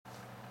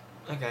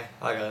Okay,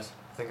 hi guys.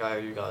 I think I owe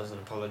you guys an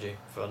apology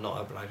for not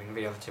uploading a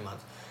video for 2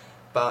 months.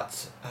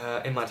 But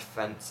in my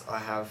defence, I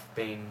have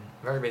been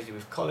very busy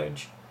with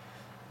college,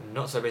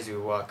 not so busy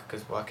with work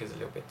because work is a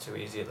little bit too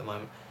easy at the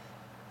moment.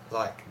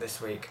 Like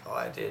this week,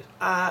 I did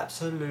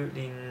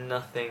absolutely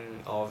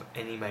nothing of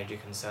any major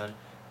concern.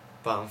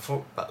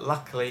 But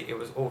luckily, it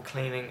was all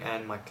cleaning,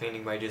 and my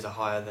cleaning wages are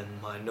higher than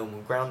my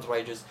normal grounds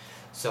wages,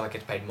 so I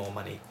get paid more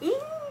money.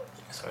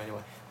 So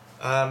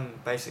anyway,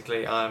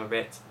 basically, I'm a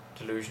bit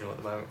delusional at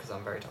the moment because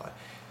I'm very tired.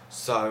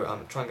 So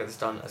I'm trying to get this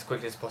done as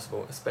quickly as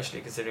possible, especially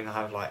considering I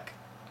have like,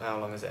 how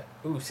long is it?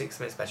 Ooh, 6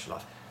 minutes special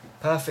life.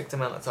 Perfect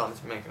amount of time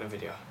to be making a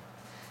video.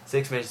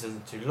 6 minutes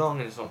isn't too long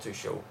and it's not too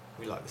short.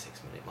 We like the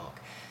 6 minute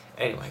mark.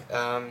 Anyway,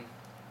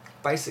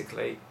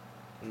 basically,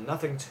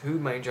 nothing too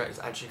major is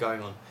actually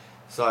going on.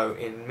 So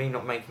in me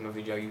not making a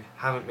video, you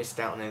haven't missed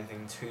out on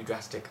anything too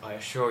drastic, I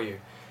assure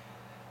you.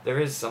 There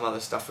is some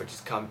other stuff which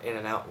has come in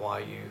and out while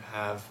you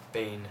have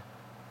been,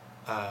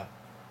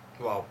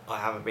 well, I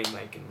haven't been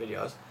making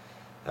videos.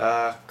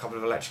 A couple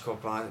of electrical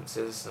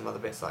appliances, some other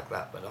bits like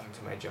that, but nothing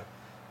too major.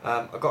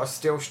 I got a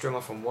steel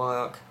strimmer from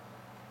work.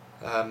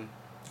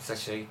 It's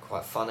actually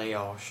quite funny.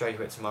 I'll show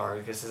you it tomorrow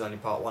because this is only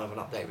part 1 of an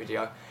update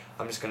video.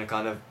 I'm just going to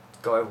kind of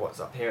go over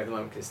what's up here at the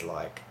moment because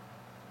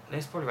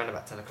it's probably around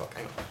about 10 o'clock.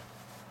 Hang on.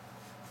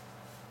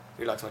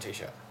 Who likes my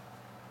t-shirt?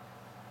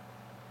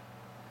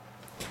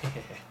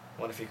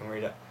 Wonder if you can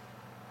read it.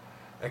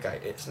 Okay,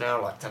 it's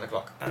now like 10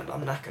 o'clock and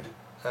I'm knackered.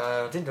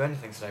 Didn't do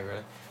anything today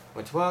really.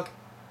 Went to work,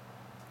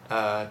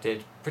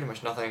 did pretty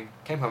much nothing,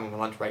 came home on my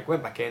lunch break,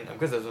 went back in, and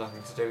because there was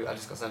nothing to do, I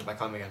just got sent back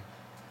home again.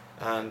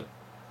 And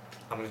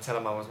I'm going to tell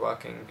them I was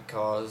working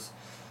because,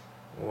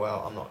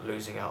 well, I'm not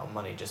losing out on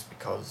money just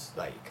because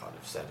they kind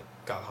of said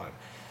go home.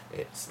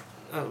 It's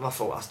my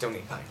fault, I still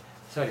need pay.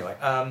 So anyway,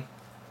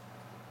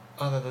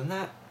 other than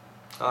that,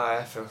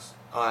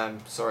 I'm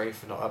sorry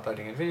for not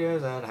uploading any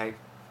videos, and hey,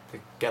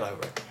 get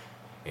over it,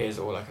 is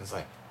all I can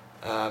say.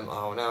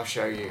 I'll now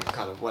show you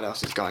kind of what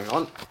else is going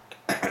on.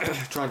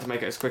 Trying to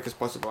make it as quick as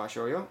possible, I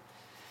assure you.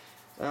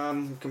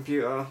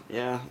 Computer,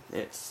 yeah,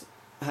 it's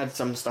had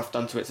some stuff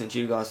done to it since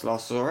you guys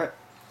last saw it.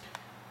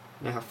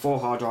 I have 4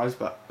 hard drives,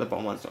 but the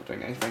bottom one's not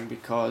doing anything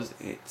because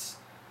it's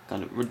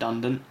kind of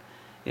redundant.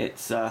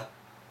 It's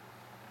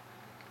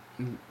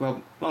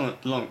well,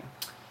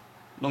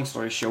 long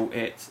story short,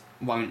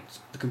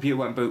 the computer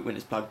won't boot when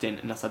it's plugged in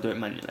unless I do it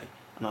manually,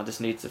 and I just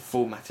need to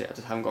format it. I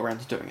just haven't got around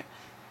to doing it.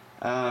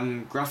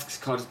 Graphics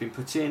card has been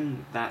put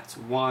in. That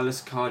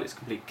wireless card is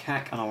complete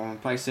cack, and I want to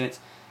replace it.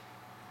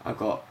 I've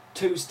got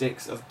 2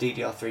 sticks of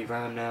DDR3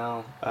 RAM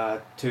now,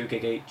 2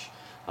 gig each.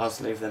 I'll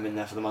just leave them in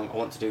there for the moment. I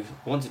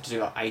wanted to do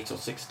like 8 or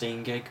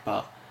 16 gig,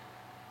 but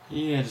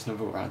yeah, just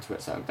never got around to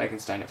it, so they can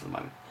stay in it for the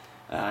moment.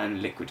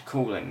 And liquid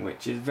cooling,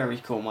 which is very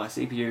cool. My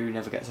CPU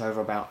never gets over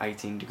about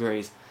 18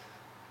 degrees.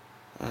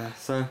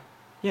 So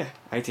yeah,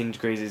 18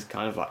 degrees is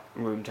kind of like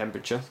room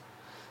temperature.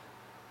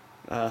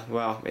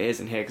 Well, it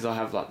isn't here because I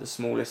have like the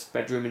smallest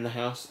bedroom in the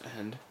house,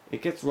 and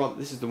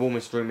this is the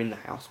warmest room in the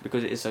house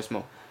because it is so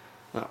small.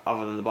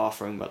 Other than the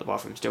bathroom, but the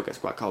bathroom still gets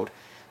quite cold.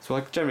 So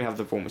I generally have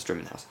the warmest room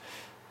in the house.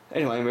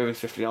 Anyway, moving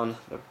swiftly on,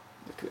 the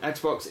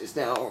Xbox is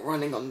now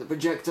running on the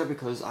projector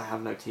because I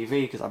have no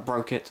TV because I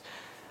broke it.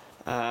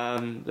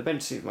 The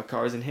bench seat of my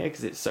car is in here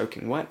because it's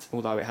soaking wet,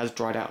 although it has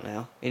dried out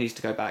now. It needs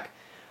to go back.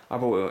 I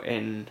brought it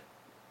in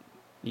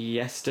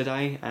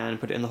yesterday and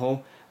put it in the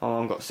hall. My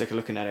mum got sick of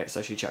looking at it,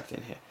 so she chucked it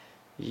in here.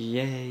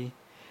 Yay.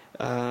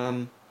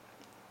 The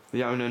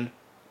Onan,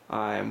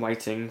 I am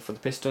waiting for the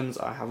pistons.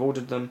 I have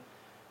ordered them.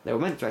 They were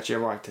meant to actually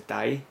arrive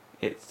today.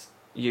 It's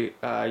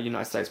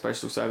United States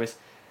Postal Service,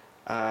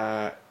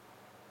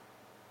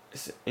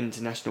 it's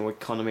International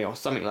Economy or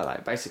something like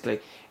that. Basically,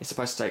 it's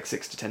supposed to take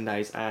 6 to 10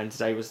 days, and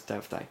today was the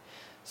 10th day.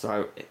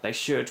 So they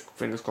should,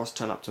 fingers crossed,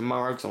 turn up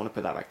tomorrow because I want to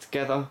put that back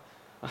together.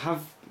 I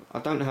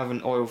don't have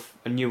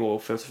a new oil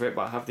filter for it,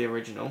 but I have the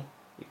original.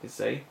 You can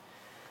see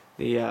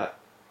the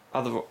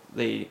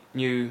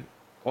new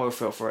oil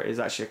filter for it is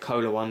actually a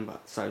Kohler one,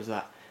 but so is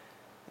that.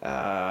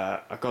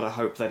 I gotta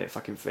hope that it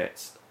fucking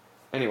fits.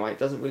 Anyway, it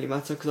doesn't really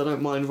matter because I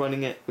don't mind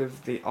running it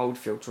with the old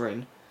filter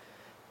in.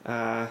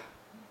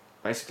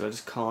 Basically, I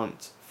just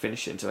can't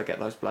finish it until I get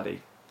those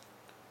bloody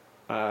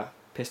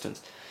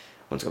pistons.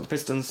 Once I got the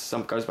pistons,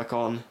 sump goes back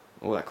on,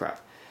 all that crap.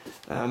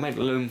 Made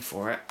a loom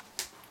for it.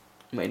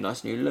 Made a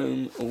nice new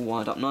loom, all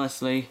wired up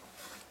nicely.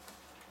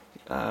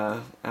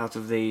 Out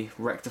of the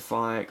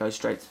rectifier, it goes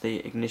straight to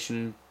the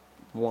ignition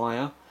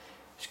wire,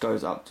 which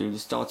goes up to the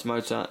starter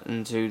motor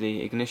and to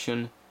the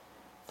ignition.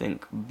 I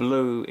think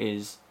blue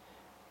is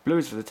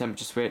for the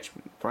temperature switch,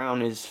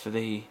 brown is for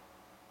the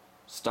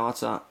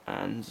starter,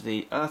 and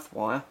the earth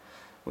wire,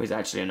 which is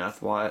actually an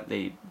earth wire,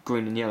 the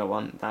green and yellow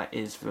one, that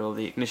is for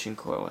the ignition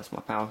coil. That's my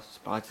power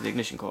supply to the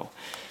ignition coil.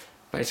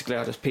 Basically,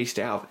 I just pieced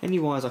it out of any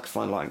wires I could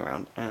find lying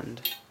around,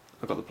 and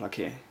I got the plug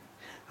here.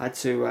 I had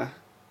to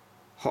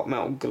hot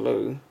melt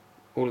glue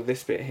all of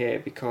this bit here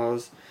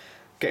because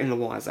getting the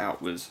wires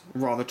out was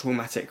rather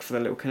traumatic for the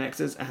little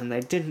connectors, and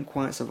they didn't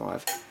quite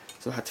survive,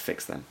 so I had to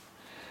fix them.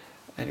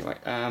 Anyway,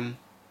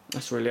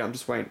 that's really it. I'm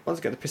just waiting. Once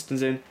I get the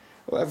pistons in,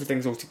 well,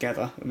 everything's all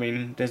together. I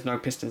mean, there's no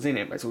pistons in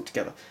it, but it's all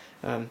together.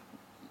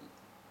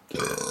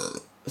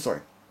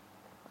 Sorry.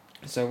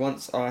 So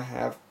once I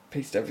have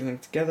pieced everything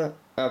together,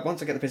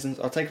 once I get the pistons,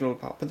 I'll take it all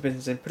apart, put the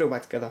pistons in, put it all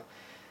back together.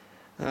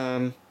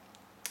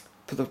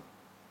 Put the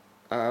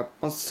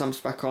once the sump's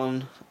back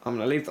on, I'm going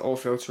to leave the oil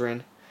filter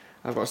in.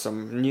 I've got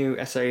some new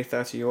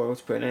SA30 oil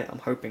to put in it. I'm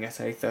hoping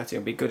SA30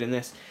 will be good in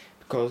this,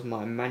 because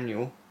my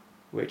manual,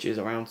 which is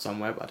around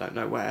somewhere but I don't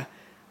know where,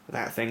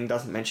 that thing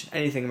doesn't mention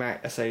anything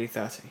about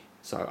SA30.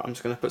 So I'm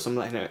just going to put some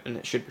of that in it and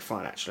it should be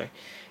fine actually.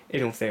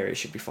 In all theory it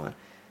should be fine.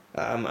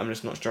 I'm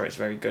just not sure it's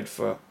very good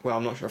for, well,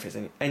 I'm not sure if it's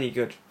any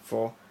good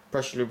for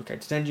pressure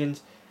lubricated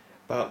engines,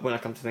 but when I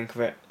come to think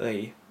of it,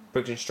 the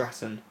Briggs &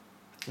 Stratton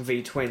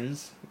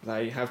V-twins,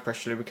 they have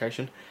pressure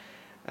lubrication,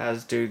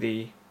 as does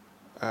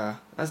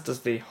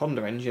the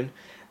Honda engine.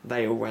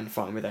 They all run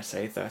fine with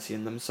SA30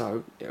 in them,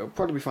 so it'll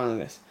probably be fine with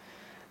this.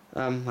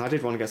 I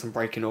did want to get some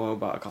braking oil,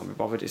 but I can't be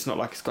bothered. It's not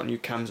like it's got new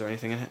cams or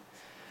anything in it.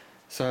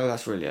 So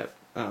that's really it.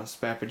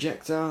 Spare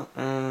projector,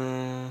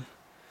 and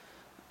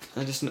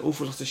just an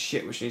awful lot of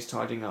shit which needs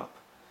tidying up.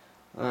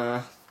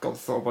 Got the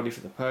throttle body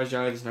for the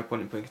Peugeot. There's no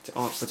point in putting it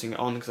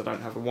on because I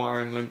don't have a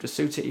wiring loom to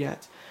suit it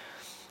yet,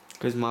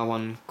 because my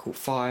one caught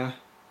fire.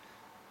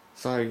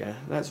 So yeah,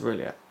 that's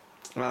really it.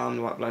 I'm going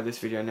to upload this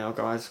video now,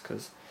 guys,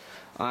 because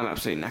I'm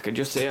absolutely knackered.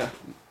 You'll see a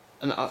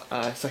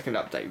second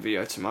update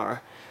video tomorrow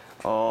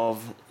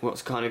of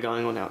what's kind of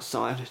going on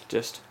outside.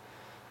 Just,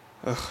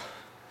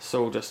 it's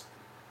all just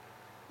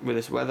with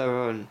this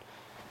weather, and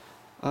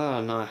I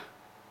don't know.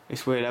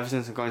 It's weird. Ever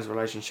since I've got into a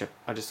relationship,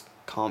 I just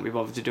can't be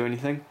bothered to do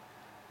anything.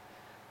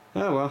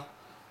 Oh well,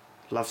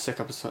 love sick,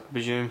 I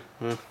presume.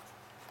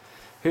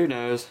 Who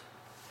knows?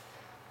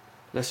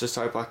 Let's just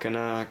hope I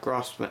can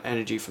grasp my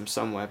energy from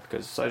somewhere,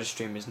 because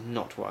SodaStream is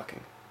not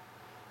working.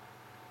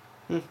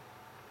 Maybe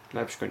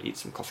I'm just going to eat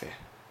some coffee.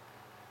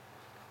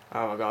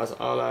 Oh well, guys,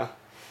 I'll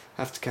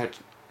have to catch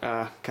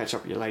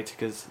up with you later,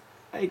 because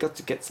I got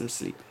to get some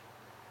sleep.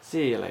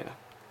 See you later.